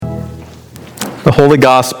The Holy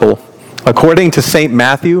Gospel, according to St.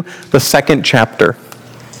 Matthew, the 2nd chapter.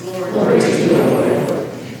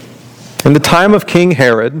 In the time of King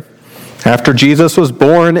Herod, after Jesus was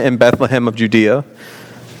born in Bethlehem of Judea,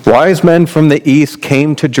 wise men from the east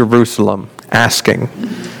came to Jerusalem, asking,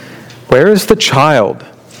 "Where is the child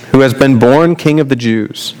who has been born King of the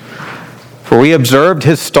Jews? For we observed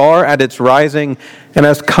his star at its rising and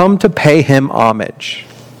has come to pay him homage."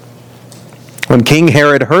 When King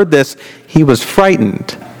Herod heard this, he was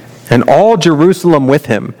frightened, and all Jerusalem with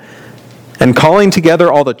him. And calling together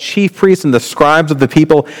all the chief priests and the scribes of the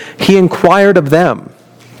people, he inquired of them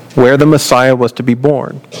where the Messiah was to be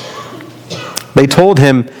born. They told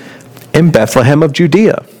him, "In Bethlehem of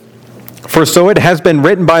Judea. For so it has been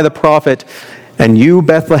written by the prophet, 'And you,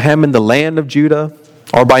 Bethlehem, in the land of Judah,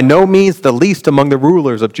 are by no means the least among the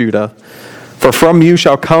rulers of Judah. For from you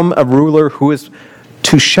shall come a ruler who is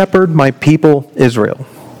to shepherd my people Israel.'"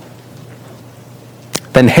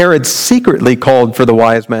 Then Herod secretly called for the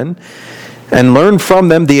wise men and learned from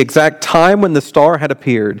them the exact time when the star had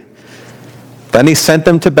appeared. Then he sent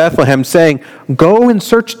them to Bethlehem, saying, "Go and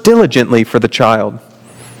search diligently for the child.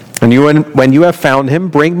 And when you have found him,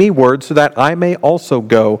 bring me word so that I may also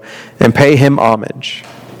go and pay him homage."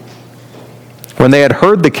 When they had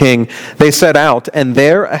heard the king, they set out, and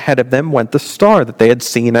there ahead of them went the star that they had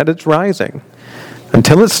seen at its rising,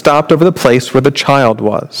 until it stopped over the place where the child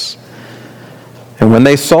was. And when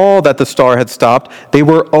they saw that the star had stopped, they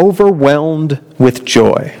were overwhelmed with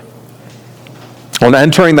joy. On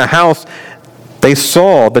entering the house, they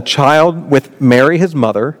saw the child with Mary his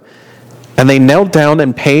mother, and they knelt down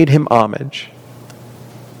and paid him homage.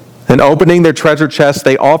 And opening their treasure chests,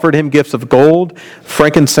 they offered him gifts of gold,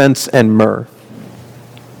 frankincense, and myrrh.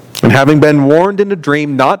 And having been warned in a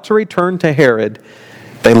dream not to return to Herod,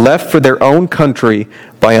 they left for their own country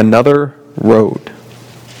by another road.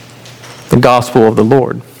 The Gospel of the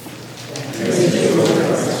Lord.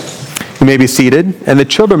 You may be seated, and the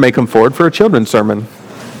children may come forward for a children's sermon.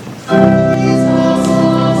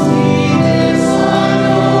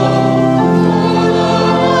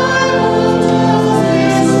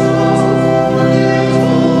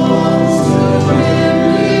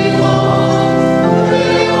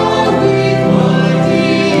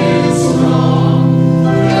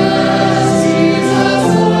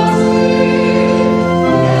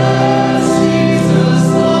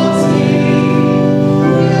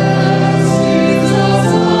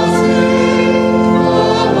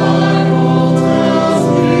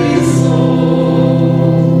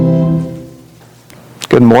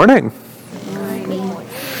 Good morning.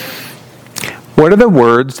 What are the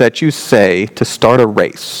words that you say to start a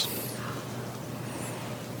race?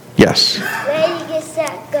 Yes. Ready, get,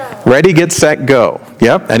 set, go. Ready, get, set, go.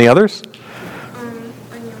 Yep. Any others? On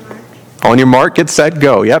your mark. On your mark, get, set,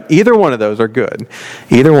 go. Yep. Either one of those are good.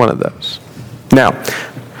 Either one of those. Now,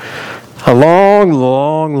 a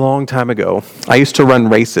long time ago, I used to run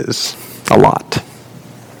races a lot.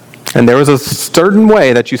 And there was a certain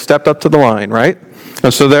way that you stepped up to the line, right?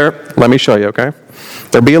 And so there, let me show you, okay?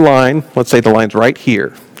 There'd be a line. Let's say the line's right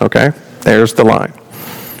here, okay? There's the line.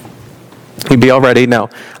 You'd be all ready. Now,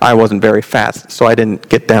 I wasn't very fast, so I didn't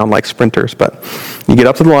get down like sprinters, but you get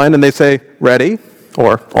up to the line and they say, "Ready,"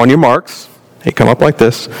 or "On your marks." You come up like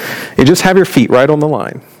this. You just have your feet right on the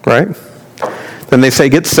line, right? Then they say,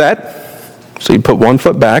 "Get set." So you put one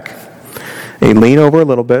foot back, and you lean over a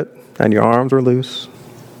little bit, and your arms are loose.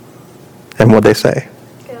 And what'd they say?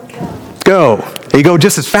 Go. You go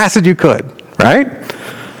just as fast as you could, right?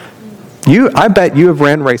 I bet you have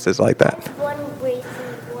ran races like that. One race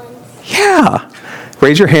once. Yeah.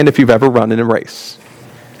 Raise your hand if you've ever run in a race.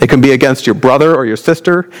 It can be against your brother or your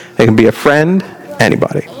sister. It can be a friend,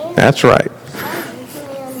 anybody. That's right.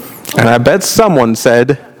 And I bet someone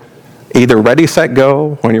said either ready, set,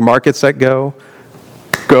 go, on your mark, get, set, go,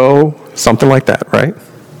 something like that, right?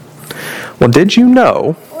 Well, did you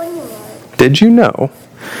know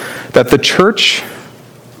that the church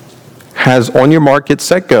has on your mark, get,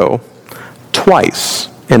 set, go twice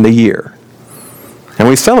in the year? And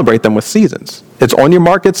we celebrate them with seasons. It's on your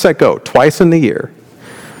mark, get, set, go twice in the year.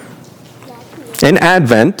 In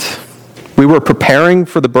Advent, we were preparing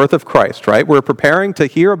for the birth of Christ, right? We're preparing to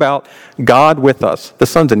hear about God with us. The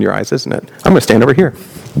sun's in your eyes, isn't it? I'm going to stand over here.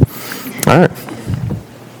 All right.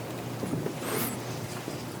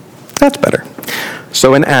 That's better.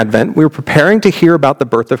 So in Advent, we were preparing to hear about the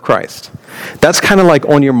birth of Christ. That's kind of like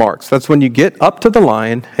on your marks. That's when you get up to the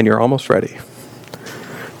line and you're almost ready.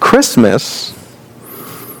 Christmas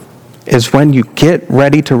is when you get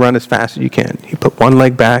ready to run as fast as you can. You put one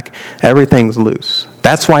leg back, everything's loose.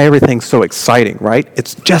 That's why everything's so exciting, right?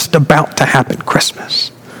 It's just about to happen,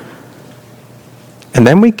 Christmas. And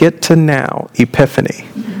then we get to now, Epiphany,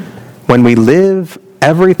 when we live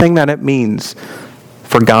everything that it means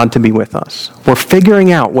for God to be with us. We're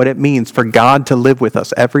figuring out what it means for God to live with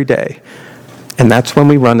us every day. And that's when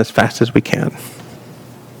we run as fast as we can.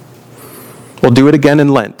 We'll do it again in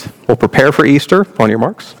Lent. We'll prepare for Easter on your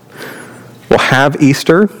marks. We'll have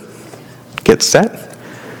Easter, get set,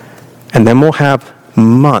 and then we'll have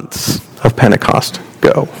months of Pentecost.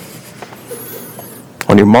 Go.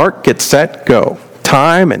 On your mark, get set, go.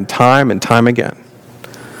 Time and time and time again.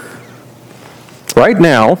 Right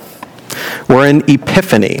now, we're in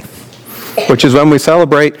Epiphany, which is when we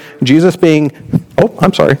celebrate Jesus being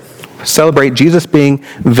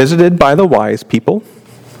visited by the wise people.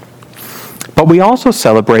 But we also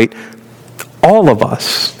celebrate all of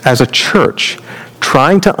us as a church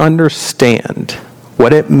trying to understand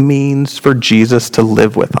what it means for Jesus to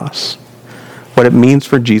live with us, what it means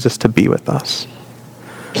for Jesus to be with us.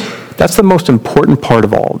 That's the most important part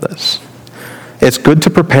of all of this. It's good to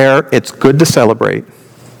prepare, it's good to celebrate,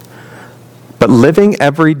 but living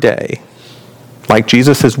every day like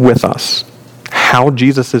Jesus is with us, how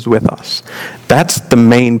Jesus is with us, that's the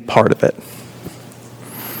main part of it.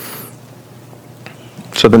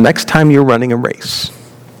 So the next time you're running a race,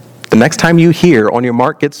 the next time you hear on your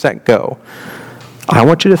mark, get set, go, I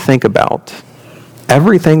want you to think about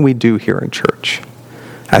everything we do here in church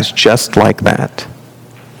as just like that.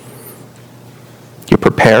 You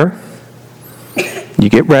prepare, you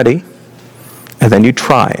get ready, and then you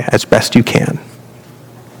try as best you can.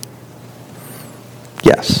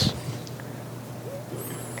 Yes.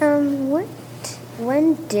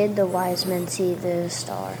 When did the wise men see the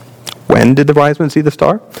star? When did the wise men see the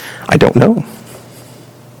star? I don't know.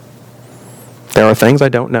 There are things I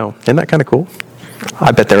don't know. Isn't that kind of cool?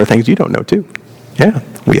 I bet there are things you don't know too. Yeah,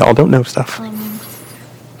 we all don't know stuff.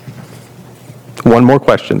 One more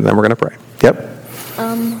question, then we're going to pray. Yep.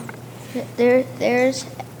 There's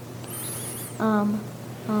I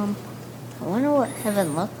wonder what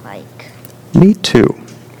heaven looked like. Me too.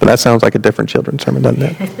 But that sounds like a different children's sermon, doesn't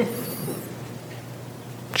it?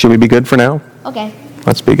 Should we be good for now? Okay.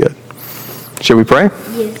 Let's be good. Should we pray?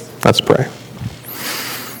 Yes. Let's pray.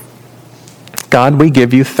 God, we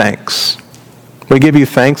give you thanks. We give you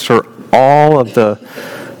thanks for all of the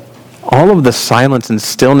silence and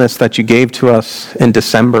stillness that you gave to us in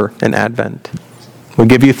December and Advent. We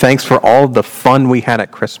give you thanks for all of the fun we had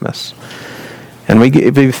at Christmas. And we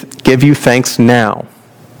give you thanks now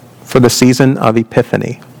for the season of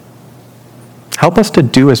Epiphany. Help us to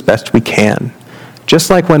do as best we can, just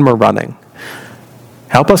like when we're running.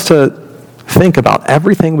 Help us to think about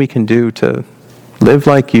everything we can do to live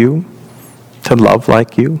like you, to love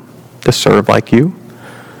like you, to serve like you.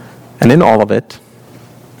 And in all of it,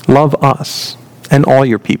 love us and all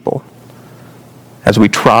your people as we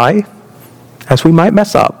try, as we might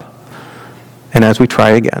mess up, and as we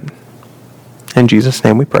try again. In Jesus'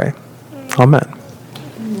 name we pray. Amen.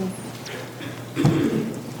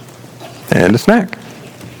 And a snack.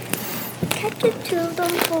 Can I get two of them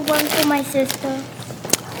for one for my sister?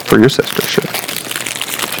 For your sister, sure.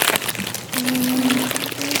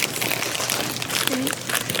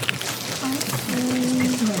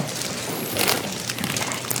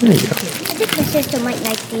 There you go. I think my sister might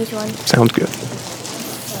like these ones. Sounds good.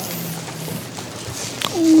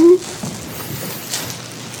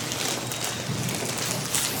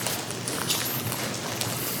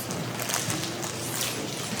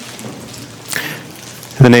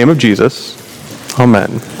 In the name of Jesus,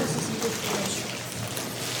 amen.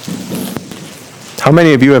 How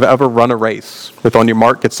many of you have ever run a race with on your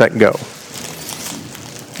mark, get set, go?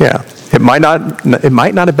 Yeah. It might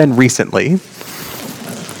not have been recently,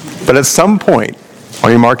 but at some point,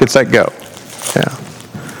 on your mark, get set, go. Yeah.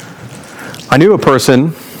 I knew a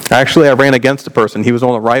person, actually I ran against a person, he was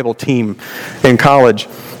on a rival team in college,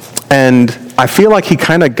 and I feel like he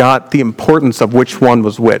kind of got the importance of which one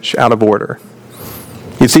was which out of order.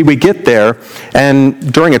 You see, we get there,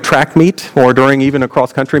 and during a track meet, or during even a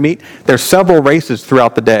cross-country meet, there's several races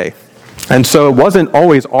throughout the day. And so it wasn't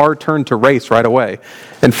always our turn to race right away.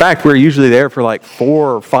 In fact, we were usually there for like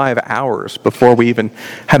 4 or 5 hours before we even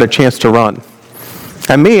had a chance to run.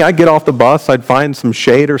 And me, I'd get off the bus, I'd find some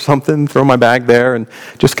shade or something, throw my bag there, and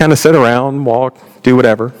just kind of sit around, walk, do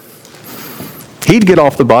whatever. He'd get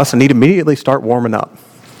off the bus, and he'd immediately start warming up.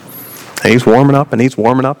 And he's warming up, and he's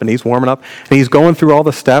warming up, and he's warming up, and he's going through all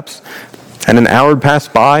the steps, and an hour would pass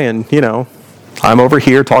by, and, I'm over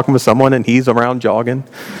here talking with someone, and he's around jogging.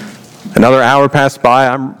 Another hour passed by,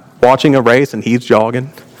 I'm watching a race, and he's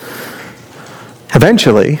jogging.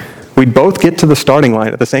 Eventually, we'd both get to the starting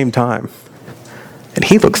line at the same time, and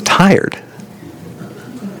he looks tired.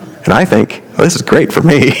 And And I think, well, this is great for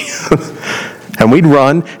me. And we'd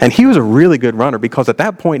run, and he was a really good runner because at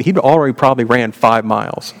that point, he'd already probably ran 5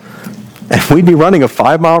 miles. And we'd be running a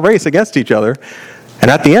 5-mile race against each other. And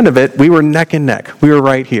at the end of it, we were neck and neck. We were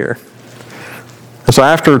right here. And so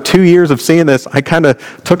after 2 years of seeing this, I kind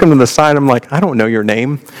of took him to the side. I'm like, I don't know your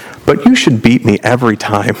name, but you should beat me every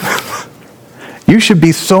time. You should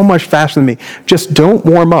be so much faster than me. Just don't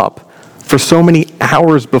warm up for so many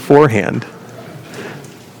hours beforehand.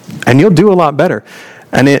 And you'll do a lot better.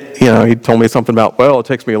 And he told me something about, well, it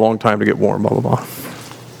takes me a long time to get warm, blah, blah, blah.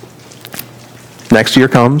 Next year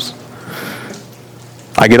comes.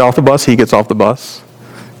 I get off the bus, he gets off the bus.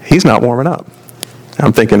 He's not warming up.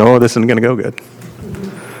 I'm thinking, oh, this isn't going to go good.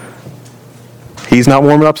 He's not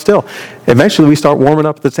warming up still. Eventually, we start warming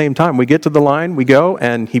up at the same time. We get to the line, we go,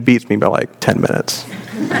 and he beats me by like 10 minutes.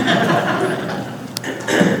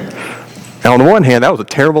 Now, on the one hand, that was a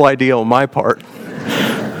terrible idea on my part.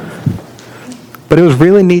 But it was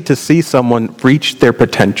really neat to see someone reach their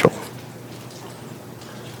potential.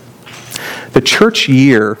 The church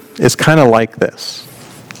year is kind of like this.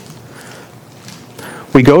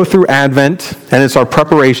 We go through Advent, and it's our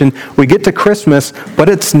preparation. We get to Christmas, but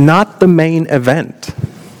it's not the main event.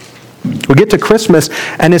 We get to Christmas,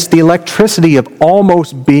 and it's the electricity of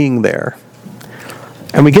almost being there.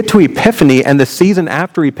 And we get to Epiphany and the season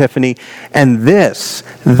after Epiphany, and this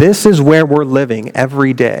is where we're living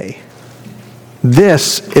every day.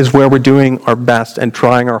 This is where we're doing our best and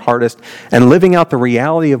trying our hardest and living out the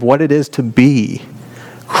reality of what it is to be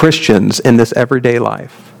Christians in this everyday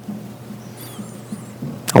life.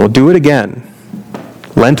 And we'll do it again.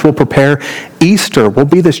 Lent will prepare. Easter will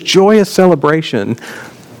be this joyous celebration,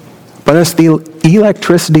 but it's the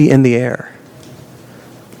electricity in the air.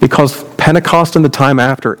 Because Pentecost and the time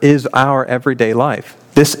after is our everyday life.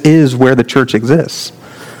 This is where the church exists.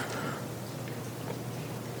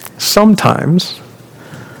 Sometimes,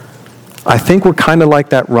 I think we're kind of like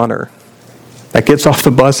that runner that gets off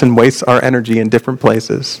the bus and wastes our energy in different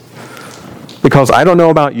places. Because I don't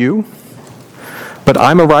know about you, but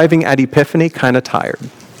I'm arriving at Epiphany kind of tired.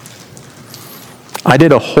 I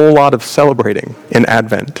did a whole lot of celebrating in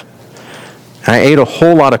Advent. I ate a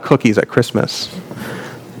whole lot of cookies at Christmas.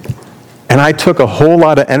 And I took a whole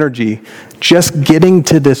lot of energy just getting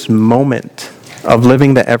to this moment of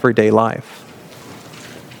living the everyday life.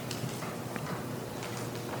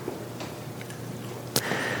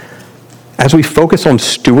 As we focus on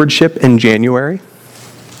stewardship in January,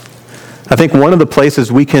 I think one of the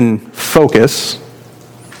places we can focus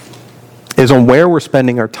is on where we're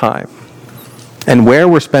spending our time and where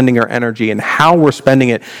we're spending our energy and how we're spending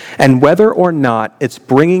it and whether or not it's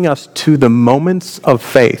bringing us to the moments of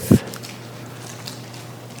faith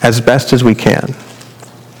as best as we can.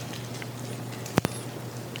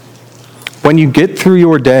 When you get through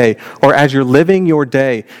your day, or as you're living your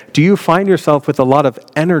day, do you find yourself with a lot of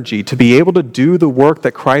energy to be able to do the work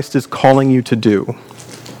that Christ is calling you to do?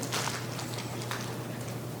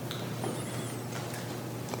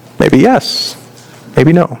 Maybe yes,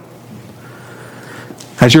 maybe no.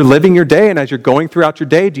 As you're living your day and as you're going throughout your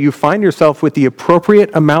day, do you find yourself with the appropriate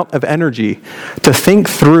amount of energy to think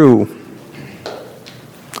through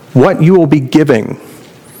what you will be giving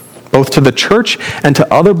both to the church and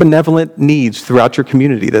to other benevolent needs throughout your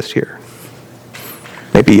community this year?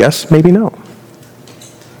 Maybe yes, maybe no.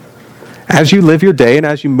 As you live your day and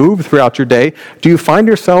as you move throughout your day, do you find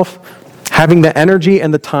yourself having the energy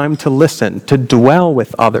and the time to listen, to dwell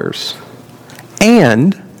with others,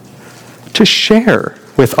 and to share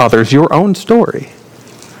with others your own story?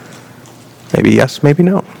 Maybe yes, maybe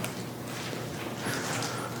no.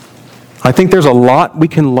 I think there's a lot we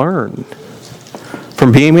can learn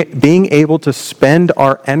from being able to spend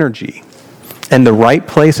our energy in the right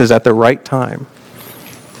places at the right time.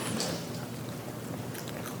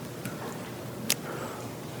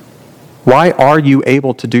 Why are you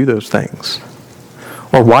able to do those things?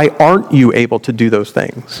 Or why aren't you able to do those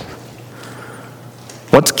things?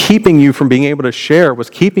 What's keeping you from being able to share? What's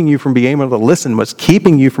keeping you from being able to listen? What's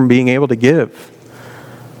keeping you from being able to give?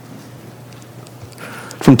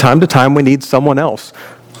 From time to time, we need someone else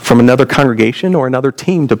from another congregation or another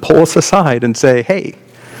team to pull us aside and say, hey,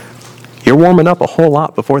 you're warming up a whole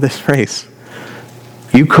lot before this race.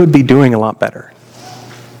 You could be doing a lot better.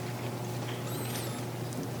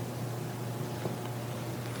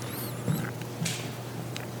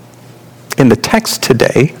 In the text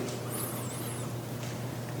today,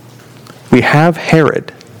 we have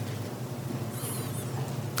Herod.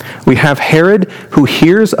 We have Herod who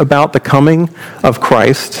hears about the coming of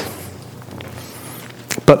Christ,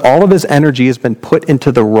 but all of his energy has been put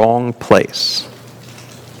into the wrong place.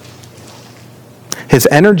 His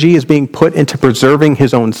energy is being put into preserving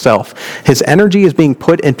his own self. His energy is being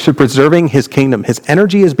put into preserving his kingdom. His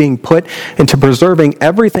energy is being put into preserving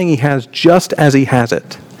everything he has just as he has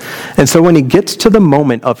it. And so when he gets to the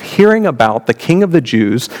moment of hearing about the King of the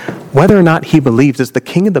Jews, whether or not he believes is the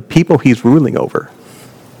king of the people he's ruling over,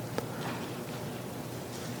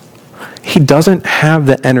 he doesn't have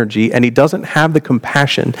the energy and he doesn't have the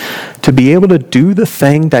compassion to be able to do the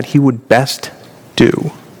thing that he would best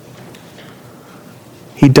do.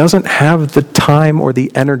 He doesn't have the time or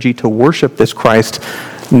the energy to worship this Christ.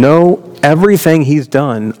 No, everything he's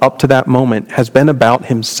done up to that moment has been about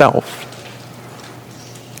himself,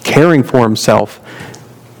 caring for himself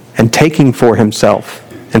and taking for himself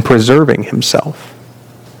and preserving himself.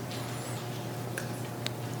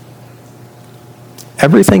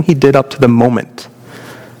 Everything he did up to the moment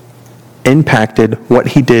impacted what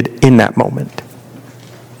he did in that moment.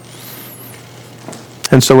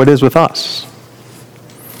 And so it is with us.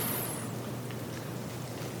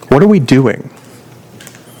 What are we doing?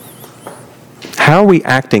 How are we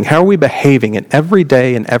acting? How are we behaving in every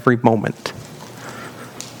day and every moment?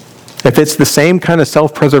 If it's the same kind of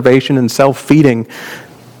self-preservation and self-feeding,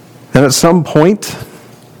 then at some point,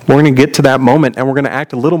 we're going to get to that moment and we're going to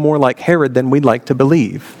act a little more like Herod than we'd like to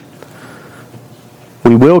believe.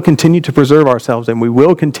 We will continue to preserve ourselves and we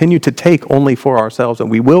will continue to take only for ourselves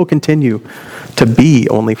and we will continue to be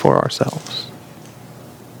only for ourselves.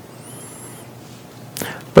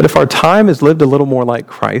 But if our time is lived a little more like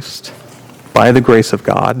Christ, by the grace of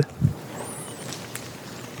God,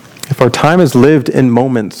 if our time is lived in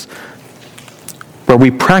moments where we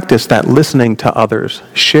practice that listening to others,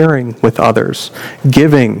 sharing with others,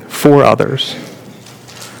 giving for others,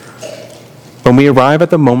 when we arrive at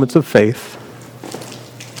the moments of faith,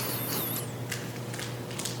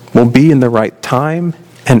 we'll be in the right time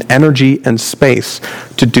and energy and space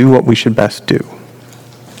to do what we should best do.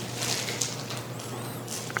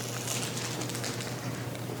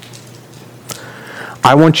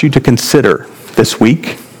 I want you to consider this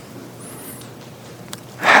week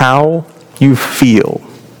how you feel.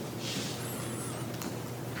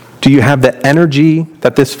 Do you have the energy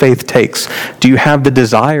that this faith takes? Do you have the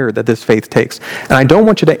desire that this faith takes? And I don't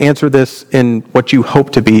want you to answer this in what you hope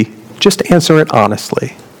to be. Just answer it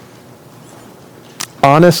honestly.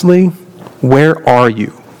 Honestly, where are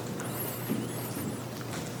you?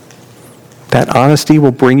 That honesty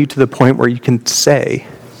will bring you to the point where you can say,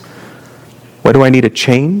 what do I need to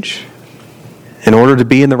change in order to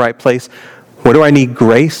be in the right place? What do I need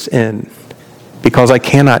grace in because I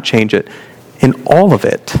cannot change it? In all of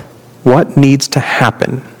it, what needs to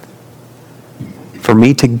happen for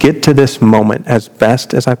me to get to this moment as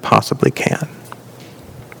best as I possibly can?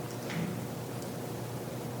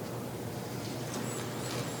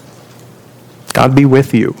 God be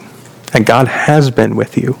with you, and God has been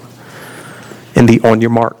with you in the on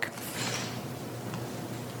your mark.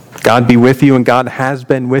 God be with you, and God has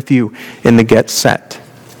been with you in the get set.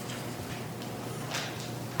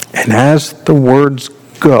 And as the words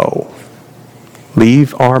go,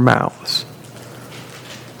 leave our mouths,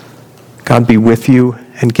 God be with you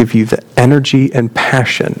and give you the energy and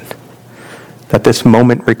passion that this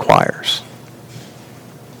moment requires.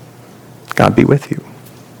 God be with you.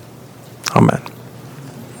 Amen.